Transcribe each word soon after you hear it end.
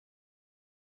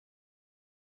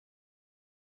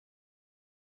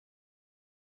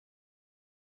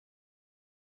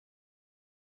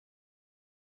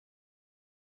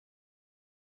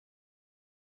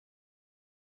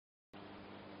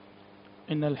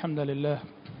إن الحمد لله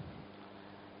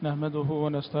نحمده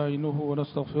ونستعينه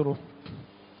ونستغفره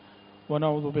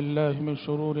ونعوذ بالله من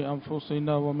شرور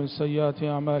أنفسنا ومن سيئات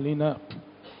أعمالنا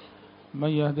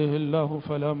من يهده الله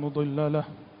فلا مضل له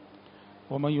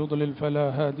ومن يضلل فلا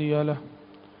هادي له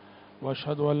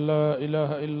وأشهد أن لا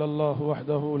إله إلا الله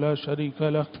وحده لا شريك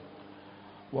له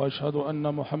وأشهد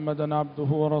أن محمدا عبده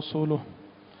ورسوله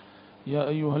يا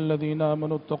أيها الذين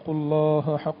آمنوا اتقوا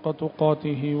الله حق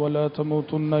تقاته ولا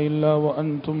تموتن إلا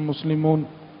وأنتم مسلمون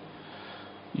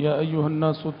يا أيها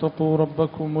الناس اتقوا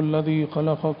ربكم الذي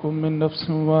خلقكم من نفس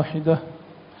واحدة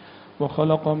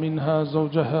وخلق منها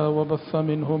زوجها وبث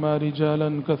منهما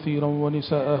رجالا كثيرا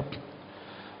ونساء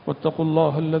واتقوا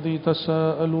الله الذي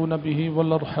تساءلون به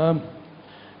والأرحام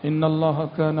إن الله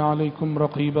كان عليكم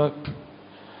رقيبا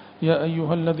يا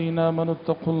أيها الذين آمنوا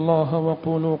اتقوا الله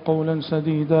وقولوا قولا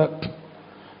سديدا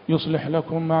يصلح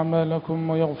لكم أعمالكم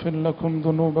ويغفر لكم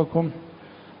ذنوبكم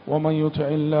ومن يطع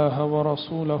الله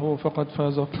ورسوله فقد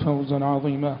فاز فوزا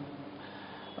عظيما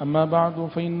أما بعد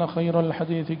فإن خير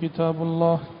الحديث كتاب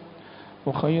الله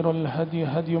وخير الهدي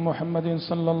هدي محمد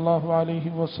صلى الله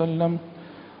عليه وسلم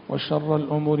وشر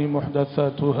الأمور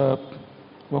محدثاتها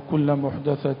وكل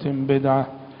محدثة بدعة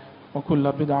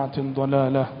وكل بدعة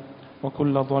ضلالة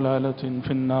وكل ضلالة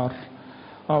في النار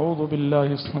أعوذ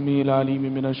بالله السميع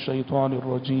العليم من الشيطان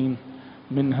الرجيم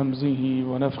من همزه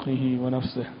ونفخه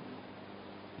ونفسه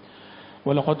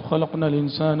ولقد خلقنا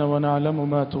الإنسان ونعلم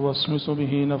ما توسوس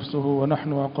به نفسه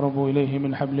ونحن أقرب إليه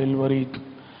من حبل الوريد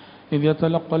إذ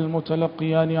يتلقى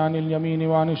المتلقيان عن اليمين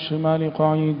وعن الشمال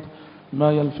قعيد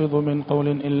ما يلفظ من قول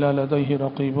إلا لديه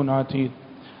رقيب عتيد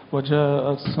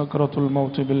وجاءت سكرة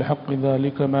الموت بالحق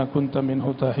ذلك ما كنت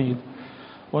منه تحيد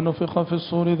ونفخ في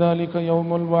الصور ذلك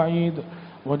يوم الوعيد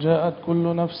وجاءت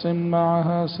كل نفس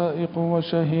معها سائق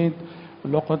وشهيد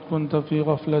لقد كنت في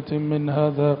غفلة من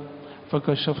هذا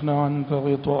فكشفنا عنك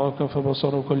غطاءك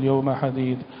فبصرك اليوم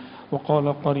حديد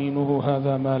وقال قرينه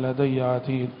هذا ما لدي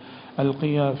عتيد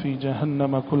ألقيا في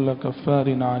جهنم كل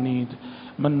كفار عنيد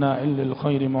مناع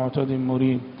للخير معتد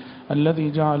مريب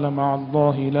الذي جعل مع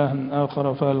الله إلها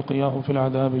آخر فألقياه في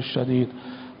العذاب الشديد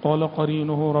قال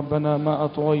قرينه ربنا ما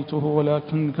أطغيته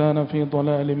ولكن كان في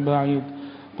ضلال بعيد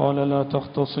قال لا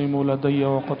تختصموا لدي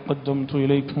وقد قدمت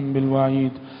إليكم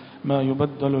بالوعيد ما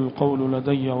يبدل القول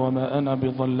لدي وما أنا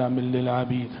بظلام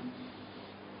للعبيد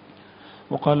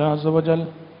وقال عز وجل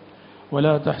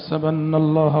ولا تحسبن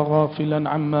الله غافلا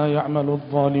عما يعمل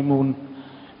الظالمون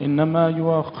إنما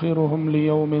يؤخرهم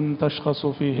ليوم تشخص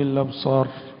فيه الأبصار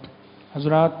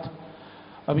حضرات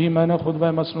ابھی میں نے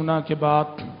خطبہ مسنونہ کے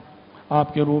بعد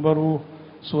آپ کے روبرو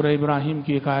سورہ ابراہیم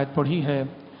کی ایک آیت پڑھی ہے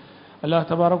اللہ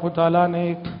تبارک و تعالیٰ نے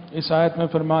اس آیت میں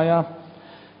فرمایا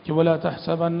کہ وَلَا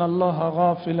تَحْسَبَنَّ اللَّهَ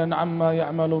غَافِلًا عَمَّا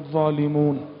يَعْمَلُ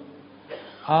الظَّالِمُونَ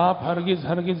آپ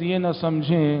ہرگز یہ نہ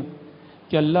سمجھیں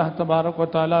کہ اللہ تبارک و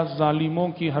تعالیٰ ظالموں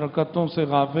کی حرکتوں سے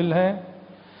غافل ہے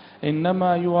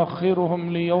انما یؤخرہم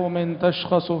لیوم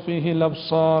تشخص فیہ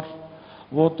الابصار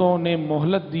وہ تو انہیں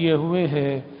مہلت دیے ہوئے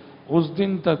ہے اس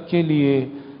دن تک کے لیے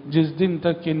جس دن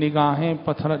تک کہ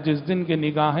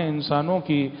نگاہیں انسانوں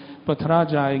کی پتھرا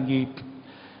جائیں گی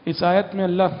اس آیت میں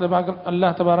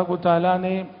اللہ تبارک و تعالیٰ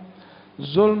نے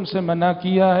ظلم سے منع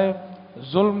کیا ہے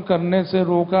ظلم کرنے سے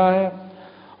روکا ہے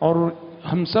اور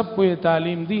ہم سب کو یہ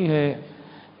تعلیم دی ہے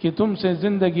کہ تم سے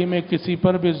زندگی میں کسی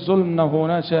پر بھی ظلم نہ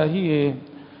ہونا چاہیے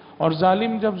اور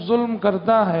ظالم جب ظلم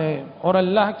کرتا ہے اور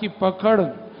اللہ کی پکڑ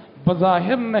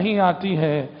بظاہر نہیں آتی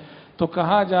ہے تو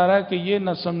کہا جا رہا ہے کہ یہ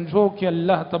نہ سمجھو کہ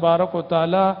اللہ تبارک و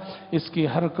تعالیٰ اس کی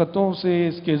حرکتوں سے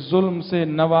اس کے ظلم سے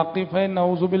ناواقف ہے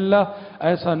نعوذ باللہ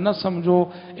ایسا نہ سمجھو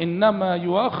انما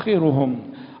یؤخرہم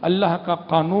اللہ کا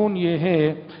قانون یہ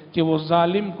ہے کہ وہ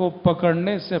ظالم کو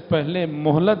پکڑنے سے پہلے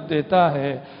مہلت دیتا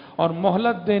ہے اور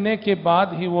مہلت دینے کے بعد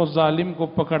ہی وہ ظالم کو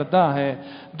پکڑتا ہے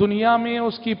دنیا میں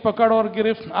اس کی پکڑ اور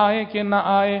گرفت آئے کہ نہ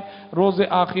آئے روز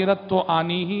آخرت تو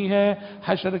آنی ہی ہے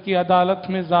حشر کی عدالت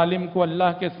میں ظالم کو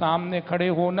اللہ کے سامنے کھڑے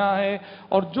ہونا ہے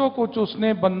اور جو کچھ اس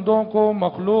نے بندوں کو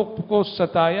مخلوق کو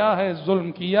ستایا ہے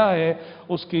ظلم کیا ہے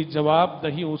اس کی جواب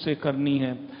دہی اسے کرنی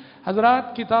ہے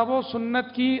حضرات کتاب و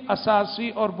سنت کی اساسی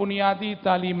اور بنیادی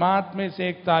تعلیمات میں سے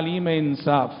ایک تعلیم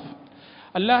انصاف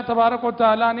اللہ تبارک و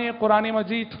تعالیٰ نے قرآن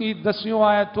مجید کی 10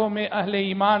 آیتوں میں اہل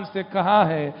ایمان سے کہا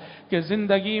ہے کہ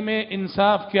ज़िंदगी में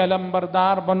इंसाफ के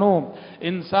अलमबरदार बनो,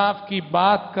 इंसाफ की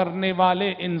बात करने वाले,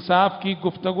 इंसाफ की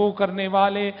गुफ्तगू करने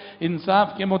वाले,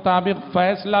 इंसाफ के मुताबिक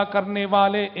फैसला करने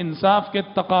वाले, इंसाफ के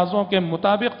तकाज़ों के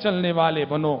मुताबिक चलने वाले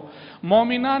बनो।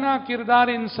 मोमिनाना किरदार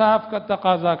इंसाफ का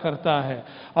तकाजा करता है,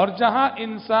 और जहां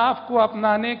इंसाफ को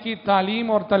अपनाने की तालीम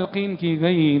और तलकीन की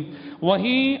गई,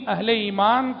 वहीं अहले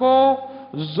ईमान को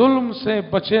जुल्म से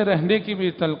बचे रहने की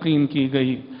भी तलकीन की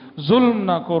गई। जुल्म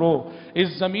ना करो,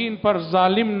 इस जमीन पर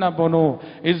जालिम ना बनो,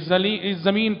 इस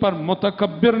जमीन पर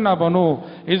मुतकब्बिर ना बनो,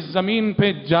 इस जमीन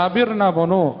पे जाबिर ना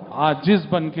बनो, आजिज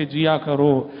बन के जिया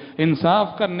करो,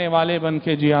 इंसाफ करने वाले बन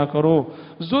के जिया करो।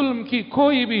 जुल्म की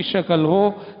कोई भी शक्ल हो,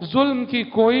 जुल्म की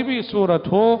कोई भी सूरत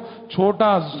हो,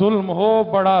 छोटा जुल्म हो,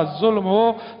 बड़ा जुल्म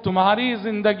हो, तुम्हारी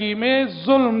जिंदगी में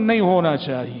जुल्म नहीं होना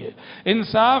चाहिए।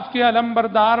 इंसाफ के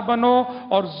अलमबरदार बनो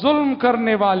और जुल्म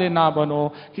करने वाले ना बनो।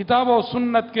 किताब और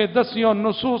सुन्नत के दसियों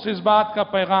नुसूस इस बात का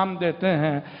पैगाम देते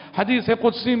हैं। हदीस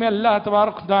कुदसी में अल्लाह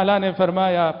तबारक तआला ने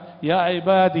फरमाया, या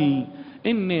इबादी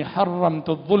इन्नी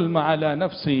हर्रमतु ज़ुल्म अला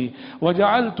नफ्सी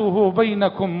वजअलतुहु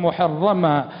बैनकुम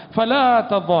मुहर्रमा फला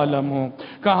तज़ालमू।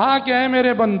 कहा कि ऐ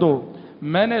मेरे बंदो,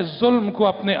 मैंने जुल्म को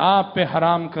अपने आप पे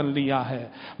हराम कर लिया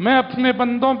है। मैं अपने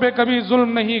बंदों पे कभी जुल्म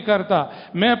नहीं करता,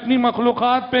 मैं अपनी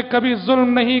मखलूक़ात पे कभी जुल्म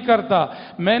नहीं करता।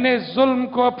 मैंने जुल्म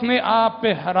को अपने आप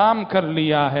पे हराम कर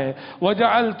लिया है।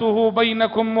 वजअलतुहु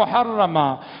बैनकुम मुहर्रमा,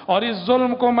 और इस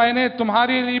जुल्म को मैंने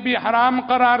तुम्हारे लिए भी हराम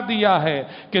करार दिया है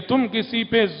कि तुम किसी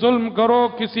पे जुल्म करो,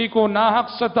 किसी को नाहक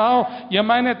सताओ, यह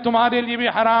मैंने तुम्हारे लिए भी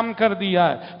हराम कर दिया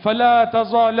है। फला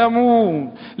तज़ालमू,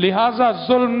 लिहाजा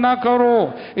जुल्म ना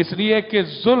करो, इसलिए कि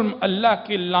जुल्म अल्लाह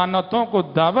की लानतों को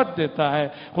दावत देता है।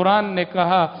 कुरान ने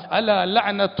कहा, अला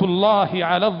लअनतुल्लाहि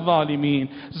अला ज़ालिमीन,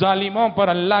 जालिमों पर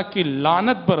अल्लाह की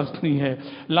लानत बरसती है।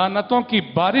 लानतों की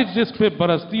बारिश जिस पे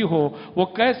बरसती हो, वो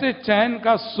कैसे चैन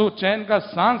का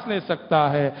सांस ले सकता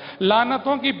है।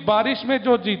 लानतों की बारिश में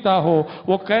जो जीता हो,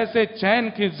 वो कैसे चैन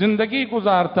की जिंदगी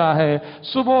गुजारता है।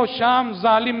 सुबह शाम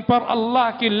जालिम पर अल्लाह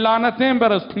की लानतें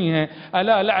बरसती हैं।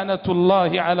 अला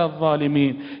लअनतुल्लाहि अला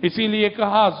ज़ालिमीन, इसीलिए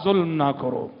कहा जुल्म ना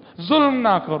करो, जुल्म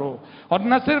ना करो। और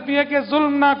न सिर्फ यह कि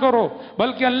जुल्म ना करो,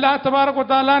 बल्कि अल्लाह तबारक व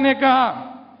तआला ने कहा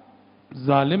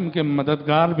जालिम के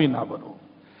मददगार भी ना बनो।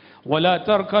 वला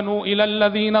तरकनू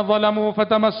इलल्लज़ीना ज़लमू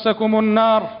फतमस्सकुमुन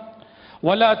नार,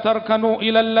 वला तरकनू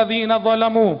इलल्लज़ीना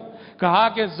ज़लमू, कहा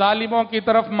कि जालिमों की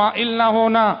तरफ माइल ना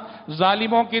होना,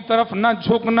 जालिमों की न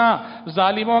झुकना।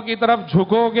 जालिमों की तरफ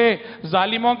झुकोगे,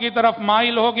 जालिमों की तरफ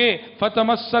माइल होगे,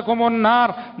 फतमस्सकुमुन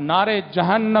नार, नारे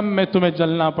जहन्नम में तुम्हें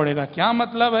जलना पड़ेगा। क्या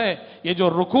मतलब है? ये जो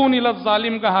रुकून इला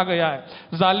जालिम कहा गया है,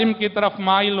 जालिम की तरफ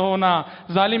माइल होना,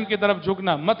 जालिम की तरफ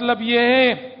झुकना, मतलब ये है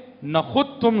न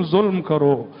खुद तुम जुल्म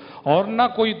करो और न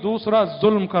कोई दूसरा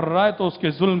जुल्म कर रहा है तो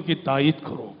उसके जुल्म की तायीद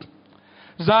करो।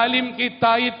 जालिम की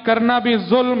तायीद करना भी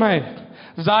जुल्म है,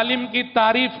 जालिम की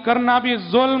तारीफ करना भी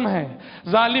जुल्म है,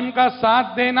 जालिम का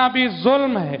साथ देना भी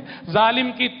जुल्म है,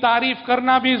 जालिम की तारीफ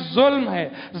करना भी जुल्म है,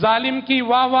 जालिम की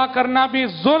वाह वाह करना भी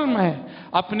जुल्म है।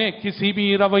 अपने किसी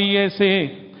भी रवैये से,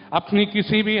 अपनी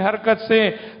किसी भी हरकत से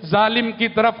जालिम की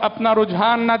तरफ अपना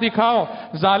रुझान ना दिखाओ,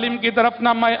 जालिम की तरफ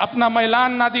अपना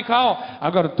मैलान ना दिखाओ।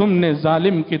 अगर तुमने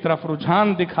जालिम की तरफ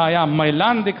रुझान दिखाया,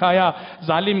 मैलान दिखाया,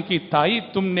 जालिम की तायीद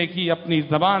तुमने की अपनी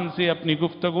जबान से, अपनी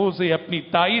गुफ्तगू से, अपनी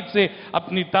तायीद से,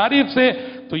 अपनी तारीफ से,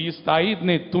 तो इस तायीद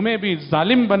ने तुम्हें भी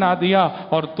जालिम बना दिया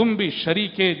और तुम भी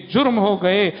शरीके जुर्म हो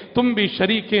गए, तुम भी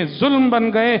शरीके जुल्म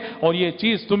बन गए, और ये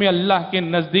चीज तुम्हें अल्लाह के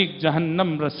नजदीक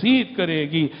जहन्नम रसीद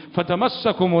करेगी।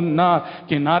 फतमस्सकुमुन नार,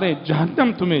 के नारे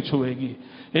जहन्नम तुम्हें छुएगी।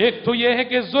 एक तो यह है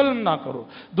कि जुल्म ना करो,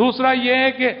 दूसरा यह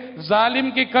है कि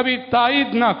जालिम की कभी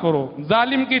तायीद ना करो,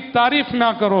 जालिम की तारीफ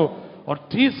ना करो, और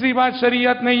तीसरी बात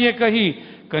शरीयत ने यह कही,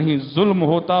 कहीं जुल्म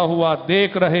होता हुआ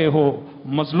देख रहे हो,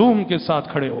 मजलूम के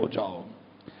साथ खड़े हो जाओ,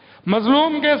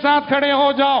 मजलूम के साथ खड़े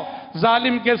हो जाओ,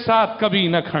 जालिम के साथ कभी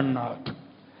न खड़ना।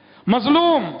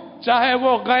 मजलूम चाहे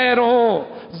वो गैर हो,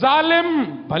 जालिम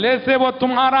भले से वो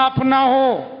तुम्हारा अपना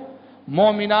हो।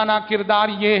 मोमिनाना किरदार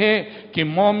ये है कि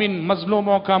मोमिन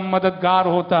मजलूमों का मददगार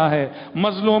होता है,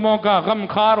 मजलूमों का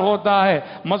गमखार होता है,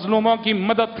 मजलूमों की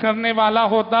मदद करने वाला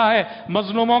होता है,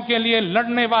 मजलूमों के लिए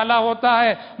लड़ने वाला होता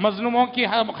है, मजलूमों की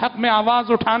हक में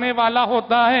आवाज उठाने वाला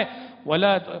होता है।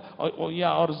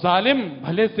 और जालिम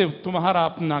भले से तुम्हारा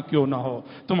अपना क्यों ना हो,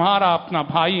 तुम्हारा अपना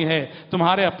भाई है,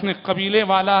 तुम्हारे अपने कबीले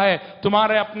वाला है,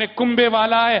 तुम्हारे अपने कुंबे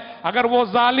वाला है, अगर वो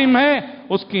जालिम है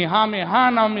उसकी हाँ में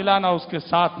हाँ ना मिलाना, उसके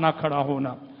साथ ना खड़ा होना।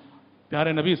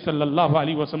 प्यारे नबी सल्लल्लाहु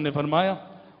अलैहि वसल्लम ने फरमाया,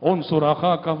 उनसुर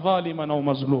अखाका ज़ालिमन औ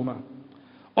मज़लूमा,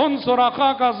 उनसुर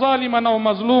अखाका ज़ालिमन औ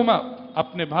मज़लूमा,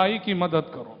 अपने भाई की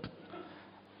मदद करो।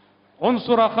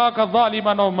 उनसुर अखाका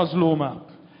ज़ालिमन औ मज़लूमा,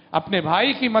 اپنے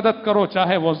بھائی کی مدد کرو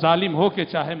چاہے وہ ظالم ہو کہ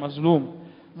چاہے مظلوم.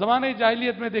 زمانے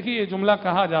جاہلیت میں دیکھیے یہ جملہ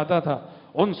کہا جاتا تھا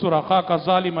انصر اخاک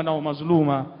ظالما او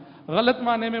مظلوما. غلط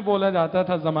معنی میں بولا جاتا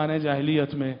تھا زمانے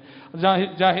جاہلیت میں.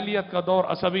 جاہلیت کا دور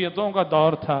عصبیتوں کا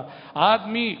دور تھا.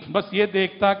 آدمی بس یہ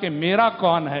دیکھتا کہ میرا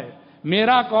کون ہے,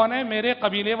 میرا کون ہے, میرے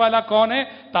قبیلے والا کون ہے,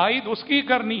 تائید اس کی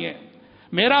کرنی ہے.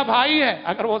 میرا بھائی ہے,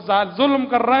 اگر وہ ظلم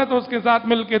کر رہا ہے تو اس کے ساتھ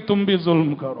مل کے تم بھی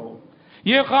ظلم کرو.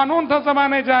 یہ قانون تھا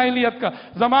زمانے جاہلیت کا.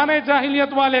 زمانے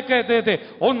جاہلیت والے کہتے تھے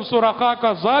انصر اخاک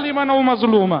ظالما او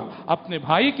مظلوما, اپنے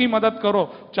بھائی کی مدد کرو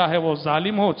چاہے وہ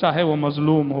ظالم ہو چاہے وہ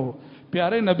مظلوم ہو.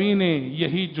 پیارے نبی نے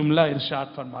یہی جملہ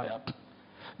ارشاد فرمایا.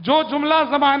 جو جملہ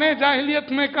زمانے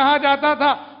جاہلیت میں کہا جاتا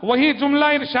تھا وہی جملہ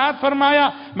ارشاد فرمایا,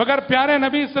 مگر پیارے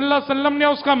نبی صلی اللہ علیہ وسلم نے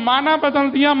اس کا معنی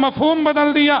بدل دیا, مفہوم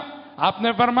بدل دیا. آپ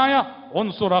نے فرمایا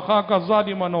انصر اخاک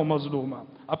ظالما او مظلوما,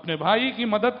 اپنے بھائی کی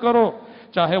مدد کرو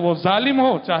چاہے وہ ظالم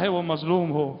ہو چاہے وہ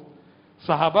مظلوم ہو.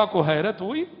 صحابہ کو حیرت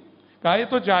ہوئی, کہا یہ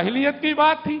تو جاہلیت کی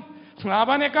بات تھی.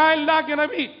 صحابہ نے کہا اللہ کے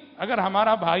نبی اگر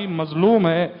ہمارا بھائی مظلوم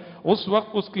ہے اس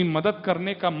وقت اس کی مدد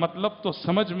کرنے کا مطلب تو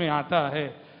سمجھ میں آتا ہے,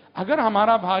 اگر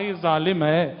ہمارا بھائی ظالم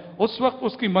ہے اس وقت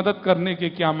اس کی مدد کرنے کے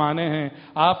کیا معنی ہیں؟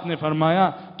 آپ نے فرمایا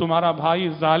تمہارا بھائی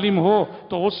ظالم ہو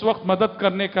تو اس وقت مدد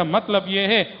کرنے کا مطلب یہ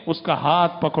ہے اس کا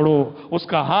ہاتھ پکڑو, اس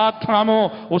کا ہاتھ تھامو,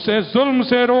 اسے ظلم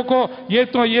سے روکو. یہ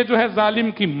جو ہے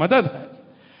ظالم کی مدد ہے.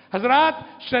 حضرات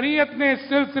شریعت نے اس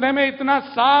سلسلے میں اتنا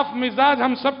صاف مزاج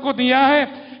ہم سب کو دیا ہے,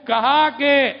 کہا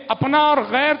کہ اپنا اور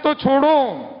غیر تو چھوڑو,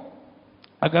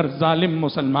 اگر ظالم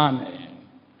مسلمان ہے,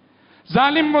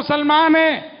 ظالم مسلمان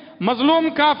ہے, مظلوم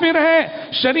کافر ہے,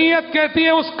 شریعت کہتی ہے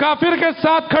اس کافر کے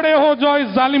ساتھ کھڑے ہو جو اس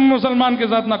ظالم مسلمان کے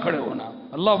ساتھ نہ کھڑے ہونا.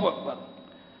 اللہ اکبر.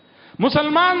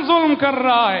 مسلمان ظلم کر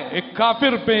رہا ہے ایک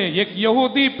کافر پہ, ایک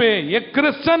یہودی پہ, ایک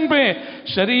کرسچن پہ,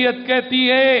 شریعت کہتی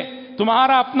ہے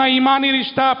تمہارا اپنا ایمانی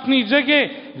رشتہ اپنی جگہ,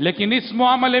 لیکن اس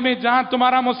معاملے میں جہاں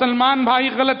تمہارا مسلمان بھائی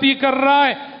غلطی کر رہا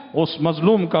ہے اس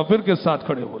مظلوم کافر کے ساتھ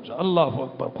کھڑے ہو جاؤ. اللہ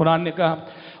اکبر. قرآن نے کہا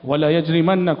وَلَا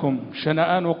يَجْرِمَنَّكُمْ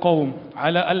شَنَآنُ قَوْمٍ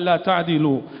عَلَىٰ أَلَّا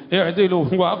تَعْدِلُوا اعْدِلُوا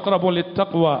هُوَ أَقْرَبُ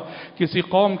لِلتَّقْوَىٰ. کسی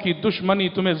قوم کی دشمنی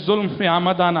تمہیں ظلم پہ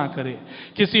آمدہ نہ کرے,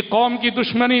 کسی قوم کی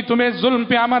دشمنی تمہیں ظلم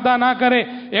پہ آمدہ نہ کرے.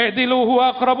 اعْدِلُوا هُوَ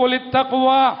أَقْرَبُ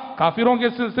لِلتَّقْوَىٰ. کافروں کے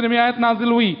سلسلے میں آیت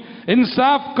نازل ہوئی,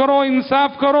 انصاف کرو,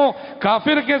 انصاف کرو,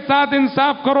 کافر کے ساتھ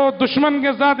انصاف کرو, دشمن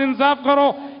کے ساتھ انصاف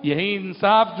کرو. یہی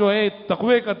انصاف جو ہے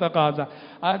تقوی کا تقاضا.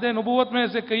 عہد نبوت میں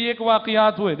ایسے کئی ایک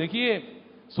واقعات ہوئے. دیکھیے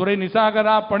سورہ نساء اگر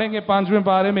آپ پڑھیں گے 5ویں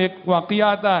پارے میں ایک واقعہ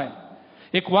آتا ہے,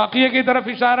 ایک واقعے کی طرف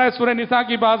اشارہ ہے سورہ نساء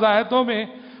کی بعض آیتوں میں.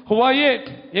 ہوا یہ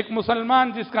ایک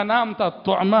مسلمان جس کا نام تھا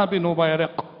طعمہ بن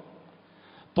عبیرق.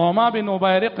 طعمہ بن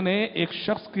عبیرق نے ایک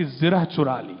شخص کی زرہ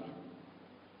چرا لی,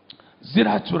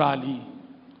 زرہ چرا لی,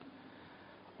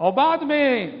 اور بعد میں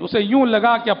اسے یوں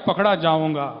لگا کہ اب پکڑا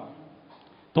جاؤں گا,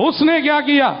 تو اس نے کیا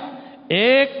کیا,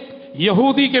 ایک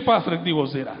یہودی کے پاس رکھ دی.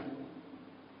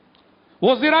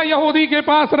 وہ زرہ یہودی کے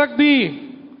پاس رکھ دی.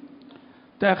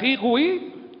 تحقیق ہوئی,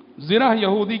 زرہ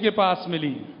یہودی کے پاس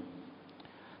ملی,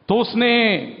 تو اس نے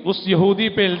اس یہودی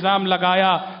پہ الزام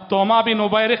لگایا. طعمہ بن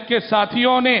عبیرق کے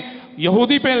ساتھیوں نے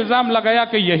یہودی پہ الزام لگایا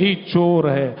کہ یہی چور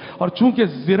ہے, اور چونکہ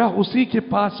زرہ اسی کے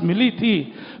پاس ملی تھی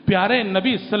پیارے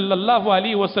نبی صلی اللہ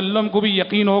علیہ وسلم کو بھی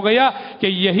یقین ہو گیا کہ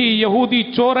یہی یہودی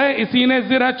چور ہے, اسی نے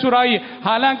زرہ چرائی.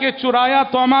 حالانکہ چرایا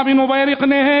طعمہ بن عبیرق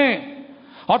نے ہے,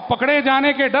 اور پکڑے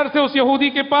جانے کے ڈر سے اس یہودی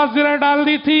کے پاس زرہ ڈال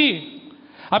دی تھی.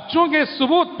 اب چونکہ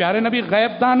ثبوت, پیارے نبی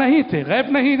غیب داں نہیں تھے, غیب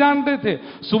نہیں جانتے تھے,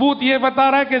 ثبوت یہ بتا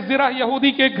رہا ہے کہ زرہ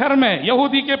یہودی کے گھر میں,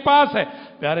 یہودی کے پاس ہے.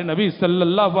 پیارے نبی صلی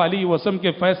اللہ علیہ وسلم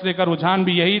کے فیصلے کا رجحان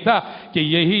بھی یہی تھا کہ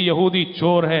یہی یہودی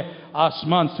چور ہے.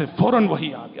 آسمان سے فوراً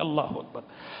وحی آ گئی. اللہ اکبر.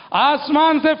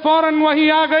 آسمان سے فوراً وحی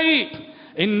آ گئی.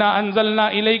 اِنَّا أَنزَلْنَا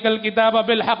إِلَيْكَ الْكِتَابَ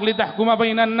بِالْحَقِّ لِتَحْكُمَ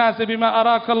بَيْنَ النَّاسِ بِمَا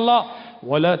أَرَاكَ اللَّهُ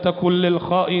وَلَا تَكُن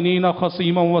لِّلْخَائِنِينَ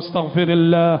خَصِيمًا وَاسْتَغْفِرِ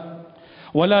اللَّهَ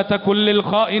وَلَا تَكُن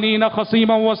لِّلْخَائِنِينَ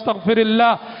خَصِيمًا وَاسْتَغْفِرِ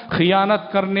اللَّهَ.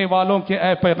 خیانت کرنے والوں کے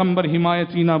اے پیغمبر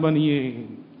حمایتی نہ بنیے,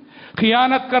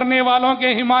 خیانت کرنے والوں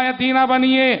کے حمایتی نہ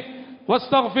بنیے.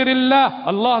 واستغفر اللہ,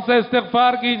 اللہ سے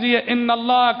استغفار کیجئے. ان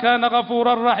اللہ کان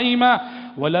غفورا رحیما.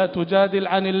 ولا تجادل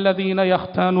عن الذين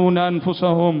يختانون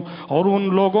انفسهم. اور ان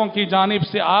لوگوں کی جانب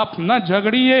سے آپ نہ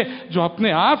جھگڑیے جو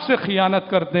اپنے آپ سے خیانت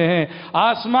کرتے ہیں.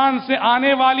 آسمان سے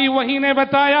آنے والی وحی نے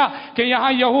بتایا کہ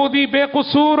یہاں یہودی بے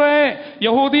قصور ہے,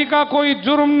 یہودی کا کوئی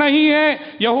جرم نہیں ہے,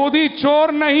 یہودی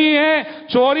چور نہیں ہے.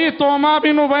 چوری طعمہ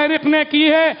بن عبیرق نے کی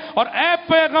ہے, اور اے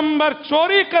پیغمبر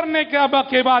چوری کرنے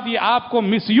کے بعد یہ آپ کو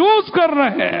مس یوز کر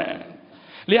رہے ہیں.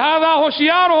 لہذا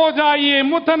ہوشیار ہو جائیے,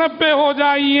 متنبہ ہو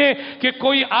جائیے کہ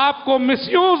کوئی آپ کو مس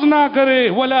یوز نہ کرے.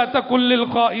 وَلَا تَكُن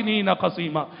لِّلْخَائِنِينَ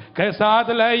خَصِيمًا. کیسا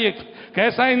عدل ہے یہ,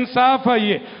 کیسا انصاف ہے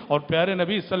یہ. اور پیارے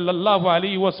نبی صلی اللہ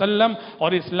علیہ وسلم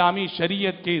اور اسلامی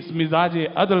شریعت کے اس مزاج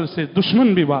عدل سے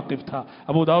دشمن بھی واقف تھا.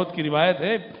 ابو داؤد کی روایت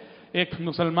ہے، ایک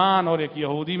مسلمان اور ایک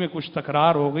یہودی میں کچھ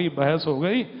تکرار ہو گئی، بحث ہو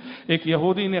گئی. ایک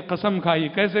یہودی نے قسم کھائی.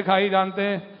 کیسے کھائی جانتے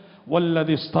ہیں؟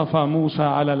 والذی اصطفى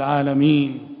موسیٰ علی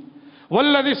العالمین،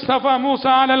 والذی اصطفى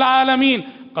موسیٰ علی العالمین.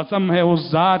 قسم ہے اس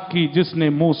ذات کی جس نے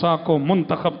موسیٰ کو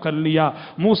منتخب کر لیا،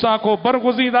 موسیٰ کو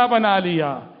برگزیدہ بنا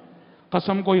لیا.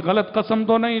 قسم کوئی غلط قسم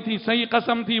تو نہیں تھی، صحیح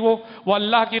قسم تھی. وہ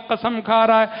اللہ کی قسم کھا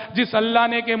رہا ہے. جس اللہ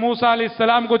نے کہ موسیٰ علیہ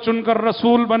السلام کو چن کر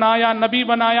رسول بنایا، نبی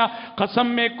بنایا، قسم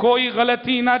میں کوئی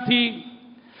غلطی نہ تھی.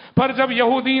 پر جب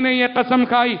یہودی نے یہ قسم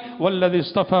کھائی والذی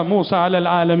اصطفى موسیٰ علی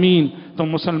العالمین، تو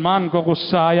مسلمان کو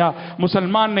غصہ آیا.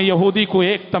 مسلمان نے یہودی کو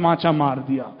ایک تماچا مار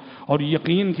دیا. اور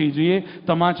یقین کیجئے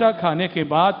تماچا کھانے کے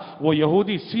بعد وہ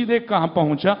یہودی سیدھے کہاں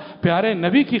پہنچا؟ پیارے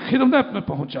نبی کی خدمت میں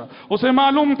پہنچا. اسے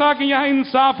معلوم تھا کہ یہاں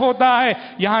انصاف ہوتا ہے،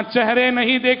 یہاں چہرے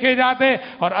نہیں دیکھے جاتے.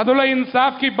 اور عدل و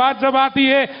انصاف کی بات جب آتی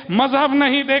ہے مذہب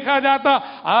نہیں دیکھا جاتا.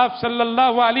 آپ صلی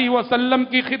اللہ علیہ وسلم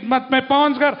کی خدمت میں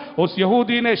پہنچ کر اس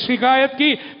یہودی نے شکایت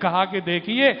کی، کہا کہ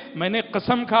دیکھیے میں نے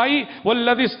قسم کھائی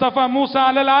والذی اصطفى موسیٰ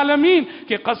علی العالمین،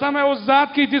 کہ قسم ہے اس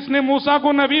ذات کی جس نے موسیٰ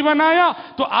کو نبی بنایا،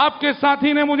 تو آپ کے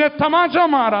ساتھی نے مجھے تماچا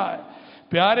مارا ہے.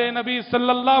 پیارے نبی صلی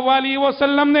اللہ علیہ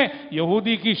وسلم نے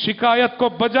یہودی کی شکایت کو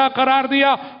بجا قرار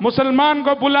دیا. مسلمان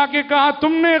کو بلا کے کہا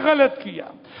تم نے غلط کیا،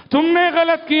 تم نے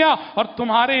غلط کیا. اور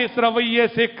تمہارے اس رویے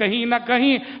سے کہیں نہ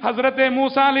کہیں حضرت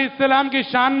موسیٰ علیہ السلام کی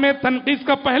شان میں تنقیص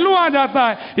کا پہلو آ جاتا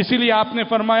ہے. اسی لیے آپ نے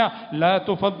فرمایا لا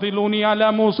تفضلونی علی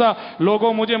موسیٰ،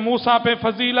 لوگوں مجھے موسیٰ پہ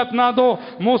فضیلت نہ دو،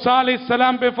 موسیٰ علیہ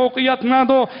السلام پہ فوقیت نہ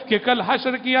دو، کہ کل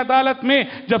حشر کی عدالت میں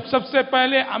جب سب سے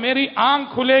پہلے میری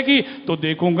آنکھ کھلے گی تو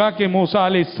دیکھوں گا کہ موسیٰ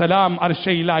علیہ السلام عرش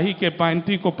الہی کے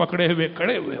پائنتی کو پکڑے ہوئے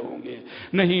کھڑے ہوئے ہوں گے.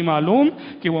 نہیں معلوم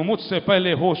کہ وہ مجھ سے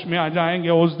پہلے ہوش میں آ جائیں گے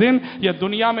اس دن، یا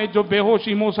دنیا میں جو بے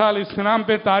ہوشی موسیٰ علیہ السلام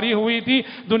پہ طاری ہوئی تھی،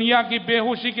 دنیا کی بے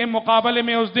ہوشی کے مقابلے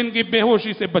میں اس دن کی بے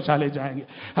ہوشی سے بچا لے جائیں گے.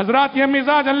 حضرات یہ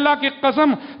مزاج اللہ کی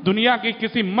قسم دنیا کی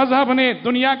کسی مذہب نے،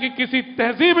 دنیا کی کسی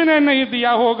تہذیب نے نہیں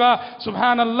دیا ہوگا.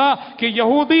 سبحان اللہ کہ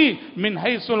یہودی من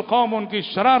حیث القوم، ان کی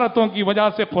شرارتوں کی وجہ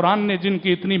سے قرآن نے جن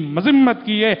کی اتنی مذمت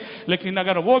کی ہے، لیکن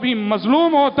اگر وہ بھی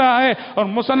مظلوم ہوتا ہے اور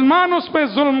مسلمان اس پہ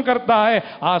ظلم کرتا ہے،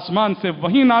 آسمان سے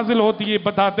وہی نازل ہوتی ہے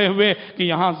بتاتے ہوئے کہ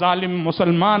یہاں ظالم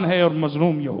مسلمان ہے اور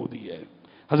مظلوم یہودی ہے.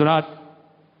 حضرات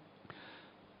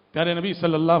پیارے نبی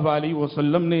صلی اللہ علیہ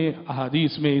وسلم نے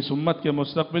احادیث میں اس امت کے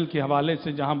مستقبل کے حوالے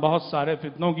سے جہاں بہت سارے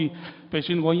فتنوں کی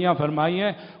پیشن گوئیاں فرمائی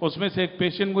ہیں، اس میں سے ایک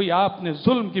پیشن گوئی آپ نے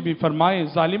ظلم کی بھی فرمائی،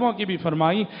 ظالموں کی بھی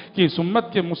فرمائی، کہ اس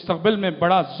امت کے مستقبل میں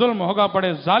بڑا ظلم ہوگا،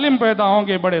 بڑے ظالم پیدا ہوں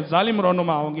گے، بڑے ظالم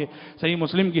رونما ہوں گے. صحیح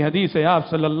مسلم کی حدیث ہے، آپ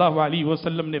صلی اللہ علیہ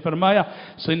وسلم نے فرمایا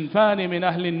صنفان من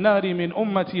اہل النار من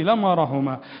امتی لم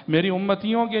ارہما، میری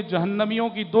امتیوں کے جہنمیوں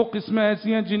کی دو قسمیں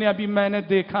ایسی ہیں جنہیں ابھی میں نے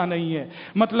دیکھا نہیں ہے.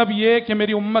 مطلب یہ کہ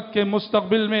میری امت کے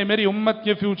مستقبل میں، میری امت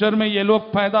کے فیوچر میں یہ لوگ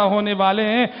پیدا ہونے والے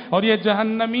ہیں اور یہ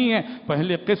جہنمی ہیں.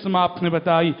 پہلے قسم آپ نے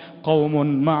بتائی قوم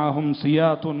معهم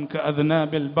سیات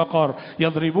کاذناب البقر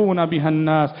یضربون بها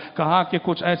الناس، کہا کہ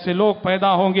کچھ ایسے لوگ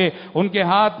پیدا ہوں گے ان کے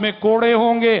ہاتھ میں کوڑے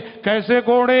ہوں گے. کیسے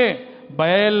کوڑے؟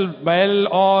 بیل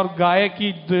اور گائے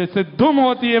کی جیسے دم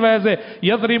ہوتی ہے ویسے.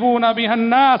 یضربون بها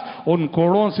الناس، ان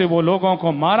کوڑوں سے وہ لوگوں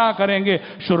کو مارا کریں گے.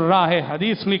 شراح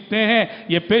حدیث لکھتے ہیں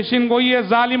یہ پیشن گوئی ہے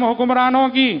ظالم حکمرانوں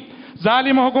کی،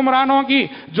 ظالم حکمرانوں کی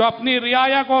جو اپنی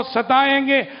رعایا کو ستائیں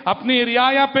گے، اپنی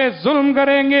رعایا پہ ظلم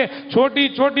کریں گے، چھوٹی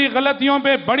چھوٹی غلطیوں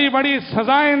پہ بڑی بڑی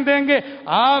سزائیں دیں گے.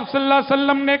 آپ صلی اللہ علیہ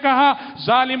وسلم نے کہا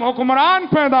ظالم حکمران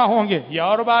پیدا ہوں گے. یہ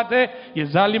اور بات ہے، یہ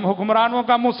ظالم حکمرانوں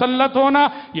کا مسلط ہونا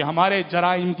یہ ہمارے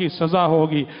جرائم کی سزا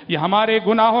ہوگی، یہ ہمارے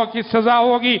گناہوں کی سزا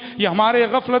ہوگی، یہ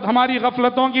ہماری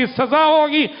غفلتوں کی سزا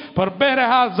ہوگی. پر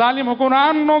بہرحال ظالم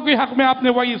حکمرانوں کے حق میں آپ نے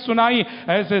وہی سنائی،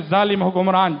 ایسے ظالم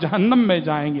حکمران جہنم میں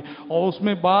جائیں گے. اور اس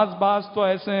میں بعض تو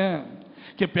ایسے ہیں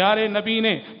کہ پیارے نبی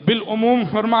نے بالعموم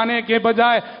فرمانے کے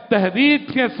بجائے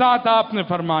تحدید کے ساتھ آپ نے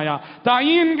فرمایا،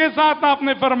 تعیین کے ساتھ آپ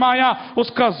نے فرمایا.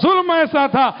 اس کا ظلم ایسا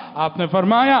تھا، آپ نے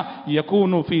فرمایا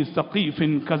یکون فی ثقیف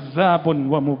کذاب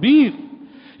و مبیر،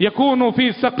 یکون فی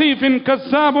ثقیف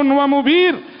کذاب و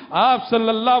مبیر. آپ صلی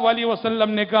اللہ علیہ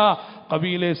وسلم نے کہا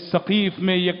قبیلے ثقیف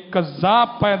میں ایک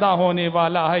کذاب پیدا ہونے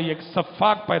والا ہے، ایک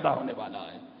سفاک پیدا ہونے والا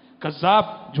ہے. کذاب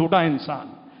جھوٹا انسان،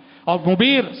 اور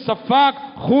مبیر سفاک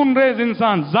خون ریز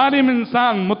انسان، ظالم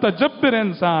انسان، متجبر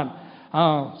انسان.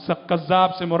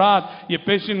 کذاب سے مراد یہ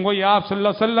پیشن گوئی آپ صلی اللہ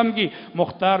علیہ وسلم کی.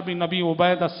 مختار بن نبی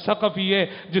عبید الثقفی ہے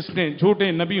جس نے جھوٹے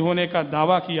نبی ہونے کا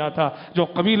دعویٰ کیا تھا، جو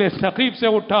قبیلے ثقیف سے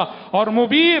اٹھا. اور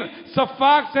مبیر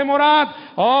سفاک سے مراد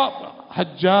اور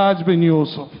حجاج بن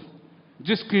یوسف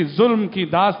جس کی ظلم کی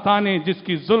داستانیں، جس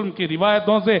کی ظلم کی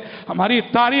روایتوں سے ہماری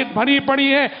تاریخ بھری پڑی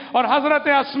ہے. اور حضرت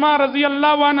اسماء رضی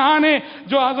اللہ عنہا نے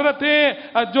جو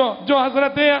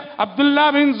حضرت عبداللہ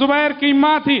بن زبیر کی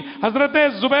ماں تھی، حضرت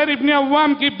زبیر ابن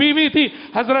عوام کی بیوی تھی،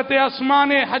 حضرت اسماء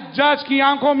نے حجاج کی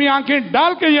آنکھوں میں آنکھیں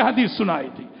ڈال کے یہ حدیث سنائی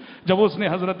تھی. جب اس نے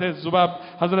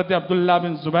حضرت عبداللہ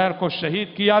بن زبیر کو شہید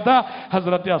کیا تھا،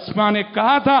 حضرت اسماء نے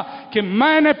کہا تھا کہ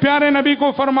میں نے پیارے نبی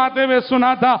کو فرماتے ہوئے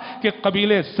سنا تھا کہ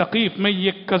قبیلے ثقیف میں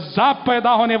یہ کذاب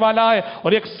پیدا ہونے والا ہے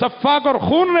اور ایک سفاک اور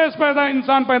خون ریز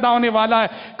انسان پیدا ہونے والا ہے.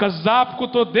 کذاب کو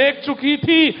تو دیکھ چکی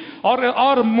تھی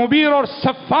اور مبیر اور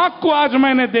سفاک کو آج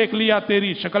میں نے دیکھ لیا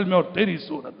تیری شکل میں اور تیری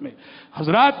صورت میں.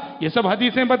 حضرات یہ سب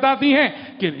حدیثیں بتاتی ہیں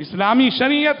کہ اسلامی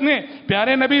شریعت نے،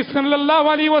 پیارے نبی صلی اللہ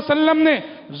علیہ وسلم نے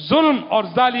ظلم اور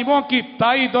ظالموں کی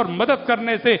تائید اور مدد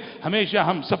کرنے سے ہمیشہ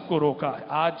ہم سب کو روکا ہے.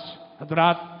 آج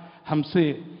حضرات ہم سے،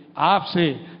 آپ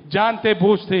سے جانتے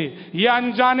بوجھتے یا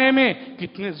انجانے میں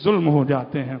کتنے ظلم ہو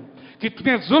جاتے ہیں،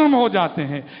 کتنے ظلم ہو جاتے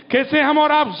ہیں، کیسے ہم اور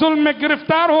آپ ظلم میں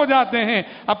گرفتار ہو جاتے ہیں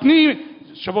اپنی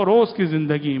شب و روز کی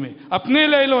زندگی میں، اپنے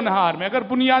لیل و نہار میں. اگر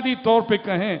بنیادی طور پہ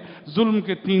کہیں ظلم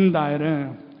کے 3 دائرے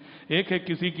ہیں. ایک ہے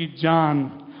کسی کی جان،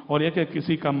 اور ایک ہے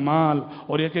کسی کا مال،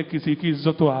 اور ایک ہے کسی کی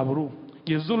عزت و آبرو.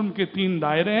 یہ ظلم کے 3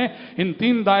 دائرے ہیں. ان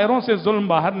 3 دائروں سے ظلم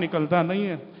باہر نکلتا نہیں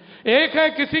ہے. ایک ہے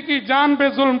کسی کی جان پہ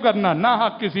ظلم کرنا،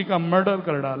 ناحق کسی کا مرڈر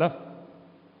کر ڈالا،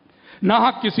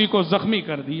 ناحق کسی کو زخمی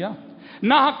کر دیا،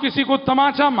 ناحق کسی کو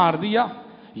تماچا مار دیا.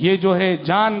 یہ جو ہے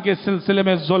جان کے سلسلے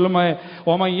میں ظلم ہے.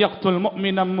 وَمَنْ يَقْتُلْ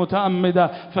مُؤْمِنًا مُتَعَمِّدًا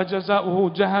فَجَزَاؤُهُ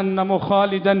جَهَنَّمُ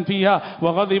خَالِدًا فِيهَا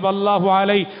وَغَضِبَ اللَّهُ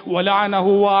عَلَيْهِ وَلَعَنَهُ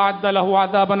وَأَعَدَّ لَهُ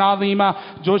عَذَابًا عَظِيمًا.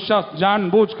 جو شخص جان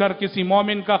بوجھ کر کسی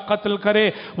مومن کا قتل کرے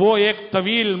وہ ایک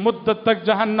طویل مدت تک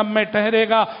جہنم میں ٹھہرے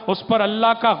گا، اس پر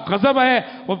اللہ کا غضب ہے.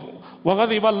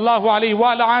 وَغَضِبَ اللَّهُ عَلَيْهِ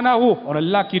وَلَعَنَهُ، اور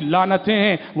اللہ کی لعنتیں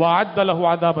ہیں. وَأَعَدَّ لَهُ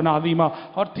عَذَابًا عَظِيمًا.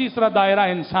 اور تیسرا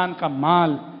دائرہ انسان کا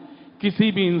مال. کسی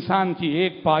بھی انسان کی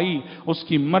ایک پائی اس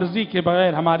کی مرضی کے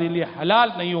بغیر ہمارے لیے حلال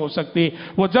نہیں ہو سکتی،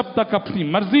 وہ جب تک اپنی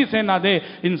مرضی سے نہ دے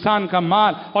انسان کا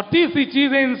مال. اور تیسری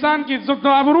چیز ہے انسان کی عزت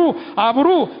و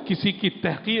آبرو. کسی کی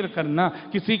تحقیر کرنا،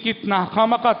 کسی کی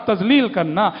خامخواہ تذلیل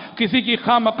کرنا، کسی کی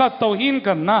خامخواہ توہین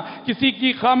کرنا، کسی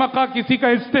کی خامخواہ کسی کا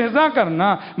استہزاء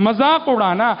کرنا، مذاق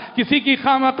اڑانا، کسی کی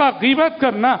خامخواہ غیبت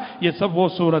کرنا، یہ سب وہ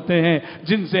صورتیں ہیں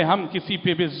جن سے ہم کسی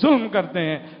پہ بھی ظلم کرتے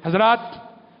ہیں.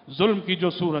 حضرات ظلم کی جو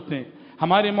صورتیں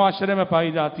ہمارے معاشرے میں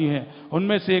پائی جاتی ہیں ان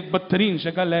میں سے ایک بدترین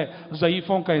شکل ہے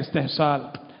ضعیفوں کا استحصال،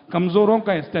 کمزوروں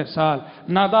کا استحصال،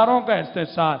 ناداروں کا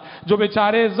استحصال. جو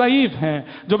بیچارے ضعیف ہیں،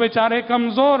 جو بیچارے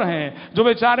کمزور ہیں، جو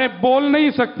بیچارے بول نہیں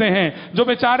سکتے ہیں، جو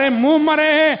بیچارے منہ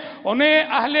مرے ہیں، انہیں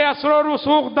اہل اثر و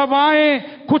رسوخ دبائیں،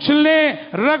 کچلیں،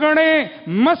 رگڑیں،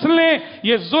 مسلیں.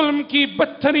 یہ ظلم کی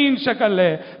بدترین شکل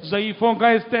ہے. ضعیفوں کا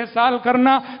استحصال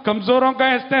کرنا، کمزوروں کا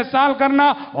استحصال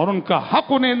کرنا اور ان کا حق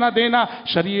انہیں نہ دینا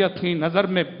شریعت کی نظر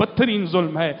میں بدترین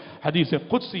ظلم ہے. حدیث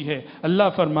قدسی ہے، اللہ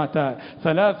فرماتا ہے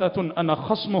ثلاثۃ انا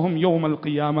خصمہم یوم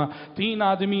القیامہ. 3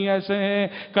 آدمی ایسے ہیں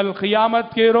کل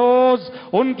قیامت کے روز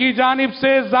ان کی جانب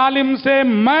سے ظالم سے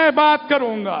میں بات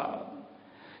کروں گا.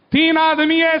 3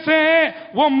 آدمی ایسے ہیں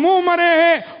وہ منہ مرے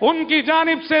ہیں، ان کی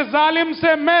جانب سے ظالم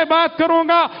سے میں بات کروں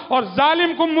گا اور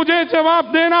ظالم کو مجھے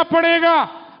جواب دینا پڑے گا.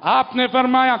 آپ نے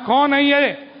فرمایا کون ہے یہ؟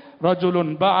 رجل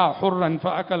باع حرا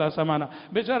فاکل ثمنہ.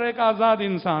 بیچارہ ایک آزاد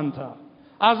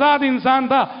انسان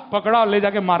تھا، پکڑا اور لے جا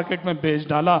کے مارکیٹ میں بیچ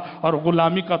ڈالا اور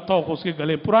غلامی کا طوق اس کے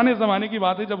گلے. پرانے زمانے کی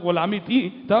بات ہے جب غلامی تھی،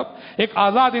 تب ایک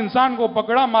آزاد انسان کو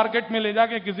پکڑا، مارکیٹ میں لے جا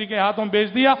کے کسی کے ہاتھوں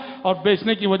بیچ دیا اور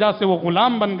بیچنے کی وجہ سے وہ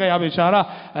غلام بن گیا بیچارہ.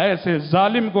 ایسے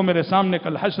ظالم کو میرے سامنے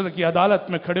کل حشر کی عدالت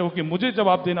میں کھڑے ہو کے مجھے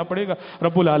جواب دینا پڑے گا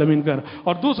رب العالمین کر.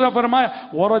 اور دوسرا فرمایا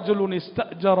وَرَجُلٌ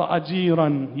اسْتَأْجَرَ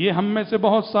أَجِيرًا. یہ ہم میں سے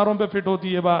بہت ساروں پہ فٹ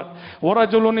ہوتی ہے بات.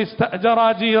 وَرَجُلٌ اسْتَأْجَرَ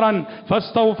أَجِيرًا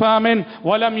فَاسْتَوْفَىٰ مِنْهُ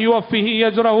وَلَمْ يُوَفِّهِ يَجْرَهُ.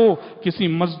 کسی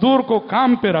مزدور کو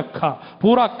کام پہ رکھا،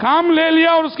 پورا کام لے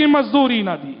لیا اور اس کی مزدوری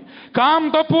نہ دی. کام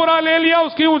تو پورا لے لیا،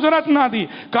 اس کی اجرت نہ دی.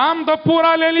 کام تو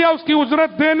پورا لے لیا، اس کی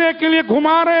اجرت دینے کے لیے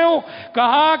گھما رہے ہو.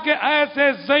 کہا کہ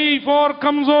ایسے ضعیف اور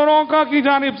کمزوروں کا کی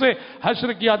جانب سے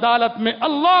حشر کی عدالت میں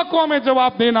اللہ کو ہمیں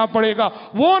جواب دینا پڑے گا.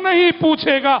 وہ نہیں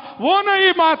پوچھے گا، وہ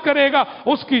نہیں بات کرے گا،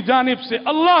 اس کی جانب سے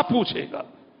اللہ پوچھے گا.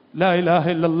 لا الہ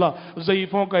الا اللہ.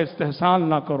 ضعیفوں کا استحسان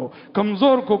نہ کرو،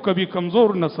 کمزور کو کبھی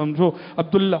کمزور نہ سمجھو.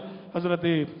 عبداللہ حضرت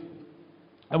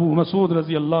ابو مسعود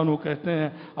رضی اللہ عنہ کہتے ہیں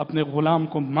اپنے غلام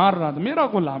کو مار رہا تھا، میرا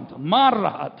غلام تھا، مار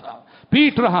رہا تھا،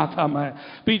 پیٹ رہا تھا میں.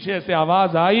 پیچھے سے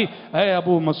آواز آئی اے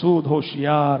ابو مسعود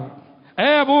ہوشیار،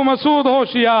 اے ابو مسعود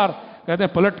ہوشیار. کہتے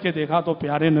ہیں پلٹ کے دیکھا تو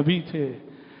پیارے نبی تھے.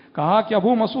 کہا کہ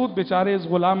ابو مسعود بیچارے اس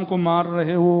غلام کو مار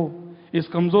رہے ہو، اس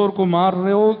کمزور کو مار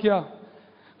رہے ہو کیا؟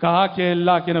 کہا کہ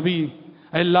اللہ کے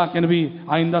نبی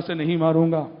آئندہ سے نہیں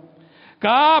ماروں گا.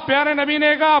 کہا پیارے نبی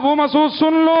نے کہا ابو مسعود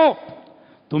سن لو،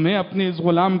 تمہیں اپنے اس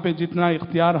غلام پہ جتنا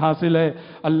اختیار حاصل ہے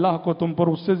اللہ کو تم پر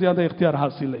اس سے زیادہ اختیار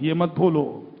حاصل ہے، یہ مت بھولو۔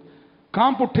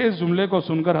 کانپ اٹھے اس جملے کو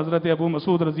سن کر حضرت ابو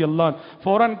مسعود رضی اللہ عنہ،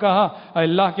 فوراً کہا اے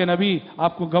اللہ کے نبی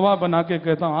آپ کو گواہ بنا کے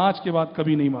کہتا ہوں آج کے بعد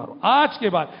کبھی نہیں مارو، آج کے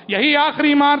بعد یہی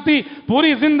آخری مار تھی،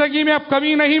 پوری زندگی میں اب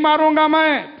کبھی نہیں ماروں گا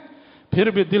میں۔ پھر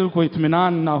بھی دل کو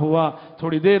اطمینان نہ ہوا،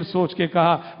 تھوڑی دیر سوچ کے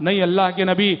کہا نہیں اللہ کے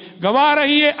نبی گواہ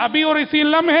رہیے، ابھی اور اسی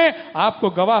لمحے آپ کو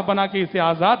گواہ بنا کے اسے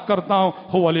آزاد کرتا ہوں،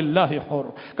 هو للہ حر،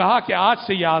 کہا کہ آج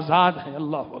سے یہ آزاد ہے۔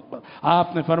 اللہ اکبر۔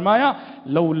 آپ نے فرمایا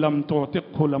لو لم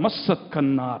تعتقه لمستك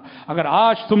النار، اگر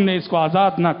آج تم نے اس کو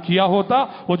آزاد نہ کیا ہوتا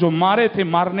وہ جو مارے تھے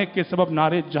مارنے کے سبب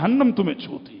نارے جہنم تمہیں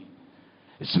چھوتی۔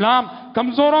 اسلام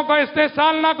کمزوروں کا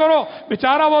استحصال نہ کرو،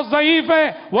 بیچارہ وہ ضعیف ہے،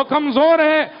 وہ کمزور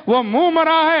ہے، وہ منہ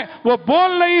مرا ہے، وہ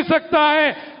بول نہیں سکتا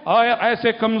ہے، اور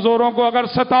ایسے کمزوروں کو اگر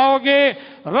ستاؤ گے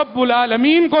رب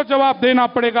العالمین کو جواب دینا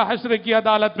پڑے گا حشر کی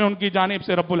عدالت میں، ان کی جانب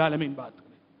سے رب العالمین بات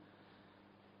کرے۔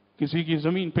 کسی کی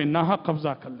زمین پہ ناحق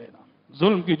قبضہ کر لینا،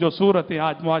 ظلم کی جو صورت ہے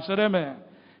آج معاشرے میں ہے،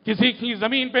 کسی کی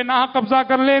زمین پہ ناحق قبضہ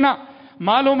کر لینا،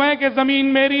 معلوم ہے کہ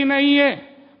زمین میری نہیں ہے،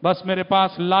 بس میرے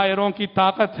پاس لائروں کی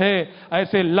طاقت ہے،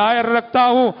 ایسے لائر رکھتا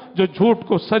ہوں جو جھوٹ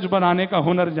کو سچ بنانے کا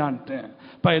ہنر جانتے ہیں۔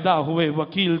 پیدا ہوئے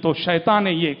وکیل تو شیطان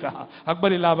نے یہ کہا،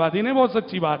 اکبر الہ آبادی نے بہت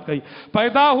سچی بات کہی،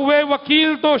 پیدا ہوئے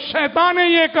وکیل تو شیطان نے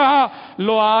یہ کہا،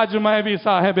 لو آج میں بھی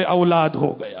صاحب اولاد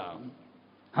ہو گیا۔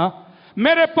 ہاں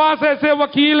میرے پاس ایسے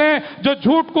وکیل ہیں جو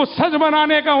جھوٹ کو سچ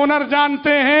بنانے کا ہنر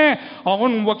جانتے ہیں، اور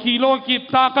ان وکیلوں کی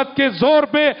طاقت کے زور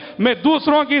پہ میں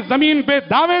دوسروں کی زمین پہ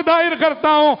دعوے دائر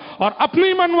کرتا ہوں اور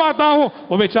اپنی منواتا ہوں۔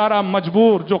 وہ بیچارہ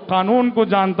مجبور جو قانون کو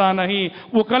جانتا نہیں،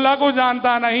 وکلا کو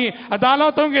جانتا نہیں،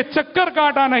 عدالتوں کے چکر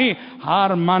کاٹا نہیں، ہار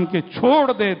مان کے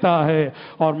چھوڑ دیتا ہے،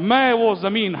 اور میں وہ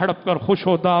زمین ہڑپ کر خوش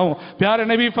ہوتا ہوں۔ پیارے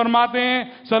نبی فرماتے ہیں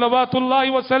صلوات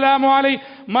اللہ وسلام علیہ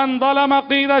من ظلم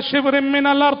قید شبر من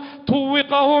الارض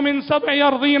توقہ من 7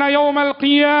 ارضین یوم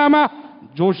القیامہ،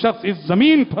 جو شخص اس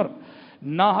زمین پر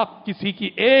ناحق کسی کی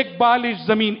ایک بالش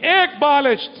زمین، ایک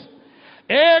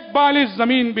بالش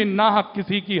زمین بھی ناحق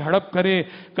کسی کی ہڑپ کرے،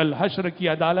 کل حشر کی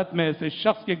عدالت میں ایسے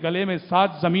شخص کے گلے میں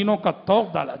 7 زمینوں کا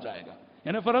طوق ڈالا جائے گا۔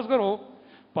 یعنی فرض کرو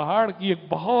پہاڑ کی ایک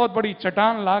بہت بڑی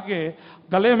چٹان لا کے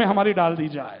گلے میں ہماری ڈال دی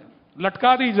جائے،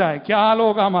 لٹکا دی جائے، کیا حال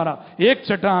ہوگا ہمارا؟ ایک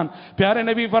چٹان۔ پیارے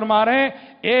نبی فرما رہے ہیں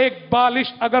ایک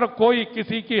بالش اگر کوئی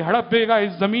کسی کی ہڑپ دے گا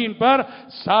اس زمین پر،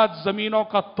 7 زمینوں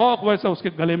کا طوق ویسے اس کے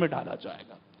گلے میں ڈالا جائے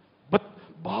گا۔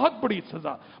 بہت بڑی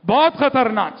سزا، بہت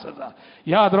خطرناک سزا۔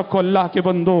 یاد رکھو اللہ کے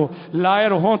بندو،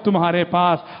 لائر ہوں تمہارے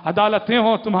پاس، عدالتیں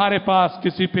ہوں تمہارے پاس،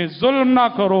 کسی پہ ظلم نہ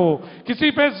کرو،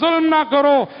 کسی پہ ظلم نہ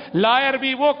کرو۔ لائر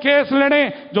بھی وہ کیس لڑیں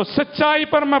جو سچائی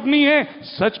پر مبنی ہے،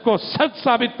 سچ کو سچ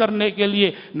ثابت کرنے کے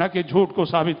لیے، نہ کہ جھوٹ کو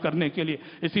ثابت کرنے کے لیے۔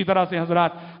 اسی طرح سے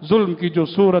حضرات ظلم کی جو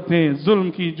صورتیں،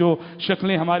 ظلم کی جو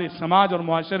شکلیں ہماری سماج اور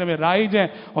معاشرے میں رائج ہیں،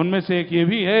 ان میں سے ایک یہ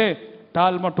بھی ہے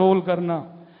ٹال مٹول کرنا۔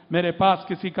 میرے پاس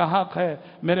کسی کا حق ہے،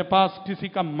 میرے پاس کسی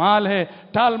کا مال ہے،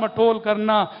 ٹال مٹول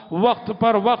کرنا، وقت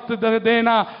پر وقت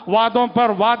دینا، وعدوں پر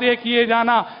وعدے کیے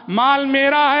جانا، مال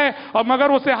میرا ہے اور مگر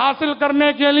اسے حاصل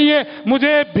کرنے کے لیے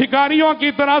مجھے بھکاریوں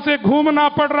کی طرح سے گھومنا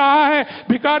پڑ رہا ہے،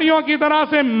 بھکاریوں کی طرح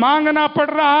سے مانگنا پڑ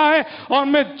رہا ہے، اور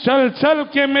میں چل چل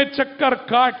کے میں چکر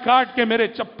کاٹ کاٹ کے میرے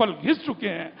چپل گھس چکے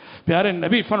ہیں۔ پیارے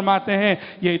نبی فرماتے ہیں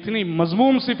یہ اتنی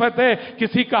مذموم صفت ہے،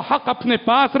 کسی کا حق اپنے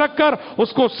پاس رکھ کر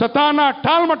اس کو ستانا،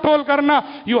 ٹال مٹول کرنا،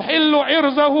 یحل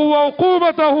عرضہ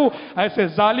وعقوبتہ، ایسے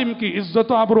ظالم کی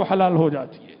عزت و آبرو حلال ہو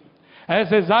جاتی ہے،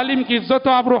 ایسے ظالم کی عزت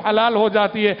و آبرو حلال ہو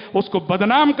جاتی ہے، اس کو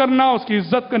بدنام کرنا، اس کی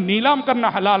عزت کا نیلام کرنا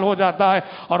حلال ہو جاتا ہے،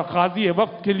 اور قاضی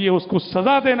وقت کے لیے اس کو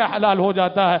سزا دینا حلال ہو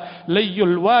جاتا ہے۔ لی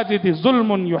الواجد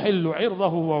ظلم یحل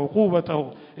عرضہ وعقوبتہ۔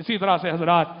 اسی طرح سے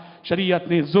حضرات شریعت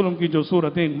نے ظلم کی جو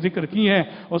صورتیں ذکر کی ہیں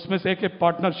اس میں سے ایک ہے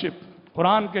پارٹنرشپ۔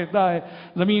 قرآن کہتا ہے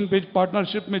زمین پہ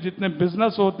پارٹنرشپ میں جتنے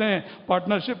بزنس ہوتے ہیں،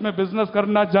 پارٹنرشپ میں بزنس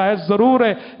کرنا جائز ضرور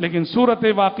ہے، لیکن صورت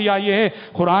واقعہ یہ ہے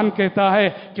قرآن کہتا ہے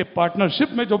کہ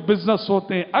پارٹنرشپ میں جو بزنس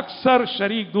ہوتے ہیں اکثر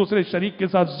شریک دوسرے شریک کے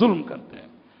ساتھ ظلم کرتے ہیں۔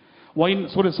 وَإِن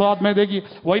سورہ صاد میں دیکھیے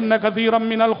وَإِنَّ كَثِيرًا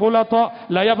مِّنَ الْخُلَطَاءِ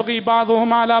لَيَبْغِي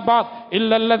بَعْضُهُمْ عَلَى بَعْضٍ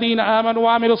إِلَّا الَّذِينَ آمَنُوا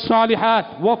وَعَمِلُوا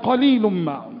الصَّالِحَاتِ وَقَلِيلٌ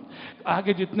مَّا هُمْ۔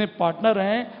 آگے جتنے پارٹنر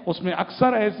ہیں اس میں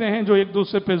اکثر ایسے ہیں جو ایک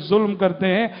دوسرے پہ ظلم کرتے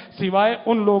ہیں، سوائے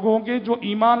ان لوگوں کے جو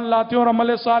ایمان لاتے اور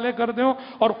عمل صالح کرتے ہوں،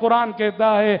 اور قرآن کہتا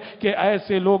ہے کہ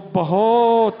ایسے لوگ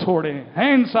بہت تھوڑے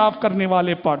ہیں، انصاف کرنے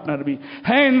والے پارٹنر بھی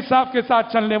ہیں، انصاف کے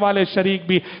ساتھ چلنے والے شریک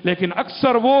بھی، لیکن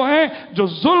اکثر وہ ہیں جو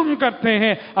ظلم کرتے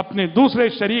ہیں، اپنے دوسرے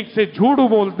شریک سے جھوٹ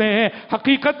بولتے ہیں،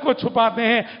 حقیقت کو چھپاتے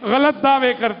ہیں، غلط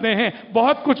دعوے کرتے ہیں،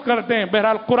 بہت کچھ کرتے ہیں۔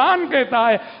 بہرحال قرآن کہتا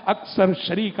ہے اکثر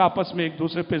شریک آپس میں ایک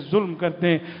دوسرے پہ ظلم ظلم کرتے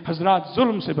ہیں۔ حضرات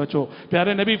ظلم سے بچو۔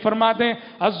 پیارے نبی فرماتے ہیں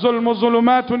الظلم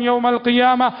ظلمات یوم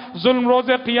القیامہ، ظلم روز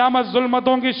قیامت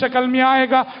ظلمتوں کی شکل میں آئے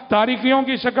گا، تاریکیوں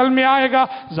کی شکل میں آئے گا۔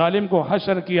 ظالم کو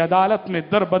حشر کی عدالت میں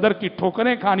در بدر کی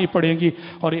ٹھوکریں کھانی پڑیں گی۔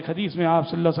 اور ایک حدیث میں آپ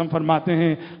صلی اللہ علیہ وسلم فرماتے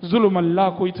ہیں ظلم اللہ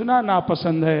کو اتنا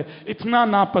ناپسند ہے، اتنا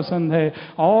ناپسند ہے،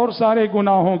 اور سارے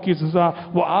گناہوں کی سزا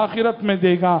وہ آخرت میں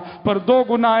دے گا، پر دو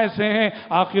گناہ ایسے ہیں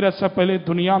آخرت سے پہلے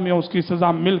دنیا میں اس کی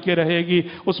سزا مل کے رہے گی۔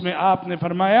 اس میں آپ نے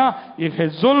فرمایا ایک ہے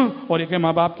ظلم اور ایک ہے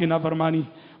ماں باپ کی نافرمانی،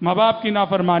 ماں باپ کی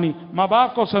نافرمانی، ماں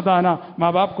باپ کو ستانا،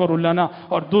 ماں باپ کو رلانا،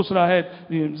 اور دوسرا ہے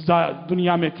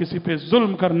دنیا میں کسی پہ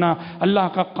ظلم کرنا۔ اللہ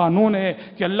کا قانون ہے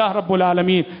کہ اللہ رب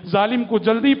العالمین ظالم کو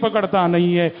جلدی پکڑتا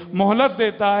نہیں ہے، مہلت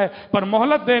دیتا ہے، پر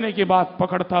مہلت دینے کے بعد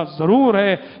پکڑتا ضرور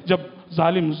ہے۔ جب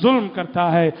ظالم ظلم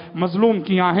کرتا ہے، مظلوم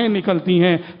کی آہیں نکلتی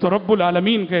ہیں، تو رب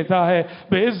العالمین کہتا ہے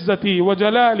بعزتی و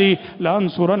جلالی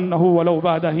لانصرنہ ولو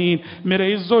بعد حین،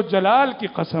 میرے عز و جلال کی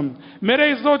قسم،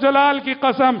 میرے عز و جلال کی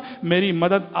قسم، میری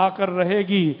مدد آ کر رہے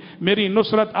گی، میری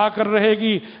نصرت آ کر رہے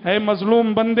گی۔ اے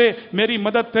مظلوم بندے، میری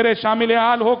مدد تیرے شامل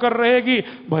حال ہو کر رہے گی،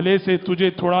 بھلے سے تجھے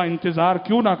تھوڑا انتظار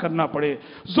کیوں نہ کرنا پڑے۔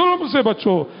 ظلم سے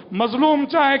بچو۔ مظلوم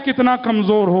چاہے کتنا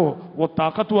کمزور ہو وہ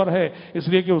طاقتور ہے، اس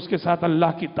لیے کہ اس کے ساتھ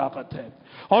اللہ کی طاقت ہے،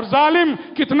 اور ظالم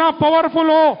کتنا پاورفل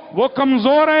ہو وہ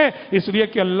کمزور ہے، اس لیے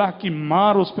کہ اللہ کی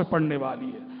مار اس پہ پڑنے والی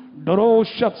ہے۔ ڈرو اس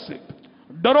شخص سے،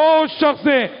 ڈرو اس شخص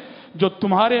سے جو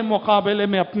تمہارے مقابلے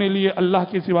میں اپنے لیے اللہ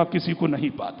کے سوا کسی کو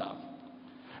نہیں پاتا۔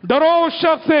 ڈرو اس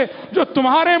شخص سے جو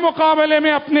تمہارے مقابلے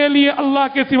میں اپنے لیے اللہ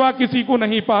کے سوا کسی کو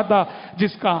نہیں پاتا،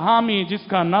 جس کا حامی، جس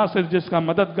کا ناصر، جس کا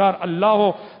مددگار اللہ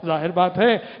ہو۔ ظاہر بات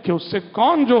ہے کہ اس سے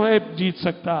کون جو ہے جیت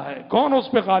سکتا ہے، کون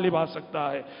اس پہ غالب آ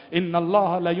سکتا ہے۔ ان اللہ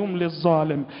لا یملی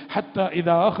الظالم حتی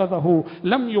اذا اخذہ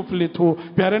لم یفلتہ،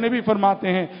 پیارے نبی فرماتے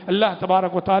ہیں اللہ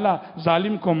تبارک و تعالی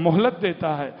ظالم کو مہلت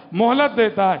دیتا ہے، مہلت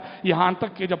دیتا ہے، یہاں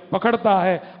تک کہ جب پکڑتا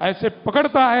ہے، ایسے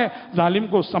پکڑتا ہے ظالم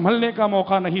کو سنبھلنے کا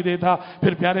موقع نہیں دیتا۔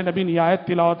 پھر پیارے نبی نے آیت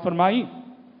تلاوت فرمائی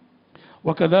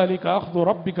وَكَذَلِكَ أَخْذُ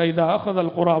رَبِّكَ إِذَا أَخَذَ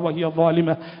الْقُرَى وَهِيَ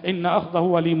ظَالِمَةٌ إِنَّ أَخْذَهُ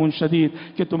أَلِيمٌ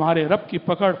شَدِيدٌ، کہ تمہارے رب کی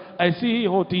پکڑ ایسی ہی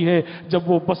ہوتی ہے جب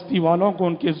وہ بستی والوں کو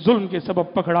ان کے ظلم کے سبب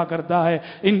پکڑا کرتا ہے۔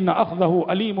 إِنَّ أَخْذَهُ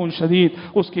أَلِيمٌ شَدِيدٌ،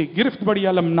 اس کی گرفت بڑی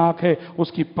المناک ہے،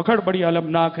 اس کی پکڑ بڑی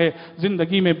المناک ہے۔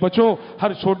 زندگی میں بچو،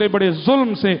 ہر چھوٹے بڑے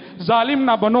ظلم سے، ظالم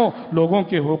نہ بنو، لوگوں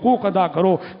کے حقوق ادا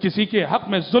کرو۔ کسی کے حق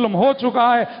میں ظلم ہو چکا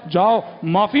ہے، جاؤ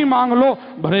معافی مانگ لو،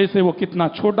 بھلے سے وہ کتنا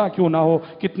چھوٹا کیوں نہ ہو،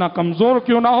 کتنا کمزور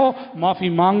کیوں نہ ہو، معافی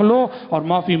مانگ لو، اور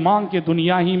معافی مانگ کے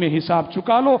دنیا ہی میں حساب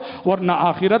چکا لو، ورنہ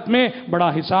آخرت میں بڑا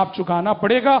حساب چکانا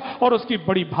پڑے گا اور اس کی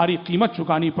بڑی بھاری قیمت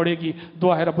چکانی پڑے گی۔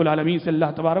 دعا ہے رب العالمین سے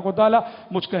اللہ تبارک و تعالی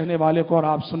مجھ کہنے والے کو اور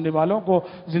آپ سننے والوں کو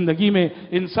زندگی میں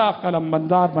انصاف کا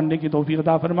علمبردار بننے کی توفیق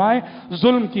عطا فرمائے،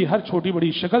 ظلم کی ہر چھوٹی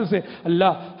بڑی شکل سے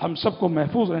اللہ ہم سب کو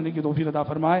محفوظ رہنے کی توفیق عطا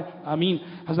فرمائے، آمین۔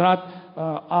 حضرات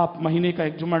آپ مہینے کا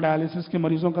ایک جمعہ ڈائلیسس کے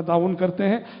مریضوں کا تعاون کرتے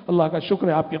ہیں، اللہ کا شکر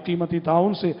ہے آپ کے قیمتی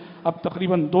تعاون سے اب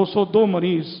تقریباً 202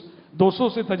 مریض 200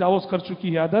 سے تجاوز کر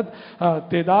چکی ہے عدد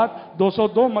تعداد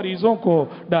 202 مریضوں کو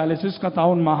ڈائلیسس کا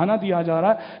تعاون ماہانہ دیا جا رہا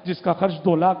ہے، جس کا خرچ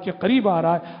 2 لاکھ کے قریب آ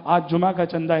رہا ہے۔ آج جمعہ کا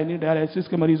چندہ یعنی ڈائلیسس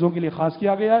کے مریضوں کے لیے خاص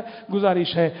کیا گیا ہے۔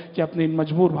 گزارش ہے کہ اپنے ان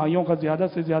مجبور بھائیوں کا زیادہ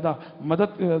سے زیادہ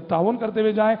تعاون کرتے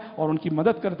ہوئے جائیں اور ان کی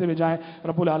مدد کرتے ہوئے جائیں۔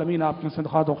 رب العالمین آپ کے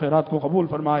صدقات و خیرات کو قبول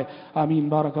فرمائے، آمین۔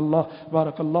 بارک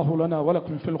اللہ لنا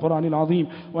ولکم فی القرآن العظیم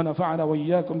ونفعنا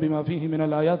وإياكم بما فيه من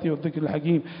الآيات والذكر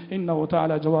الحكيم إنه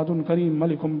تعالى جواد كريم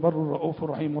ملك بر رؤوف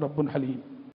رحيم رب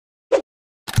حليم۔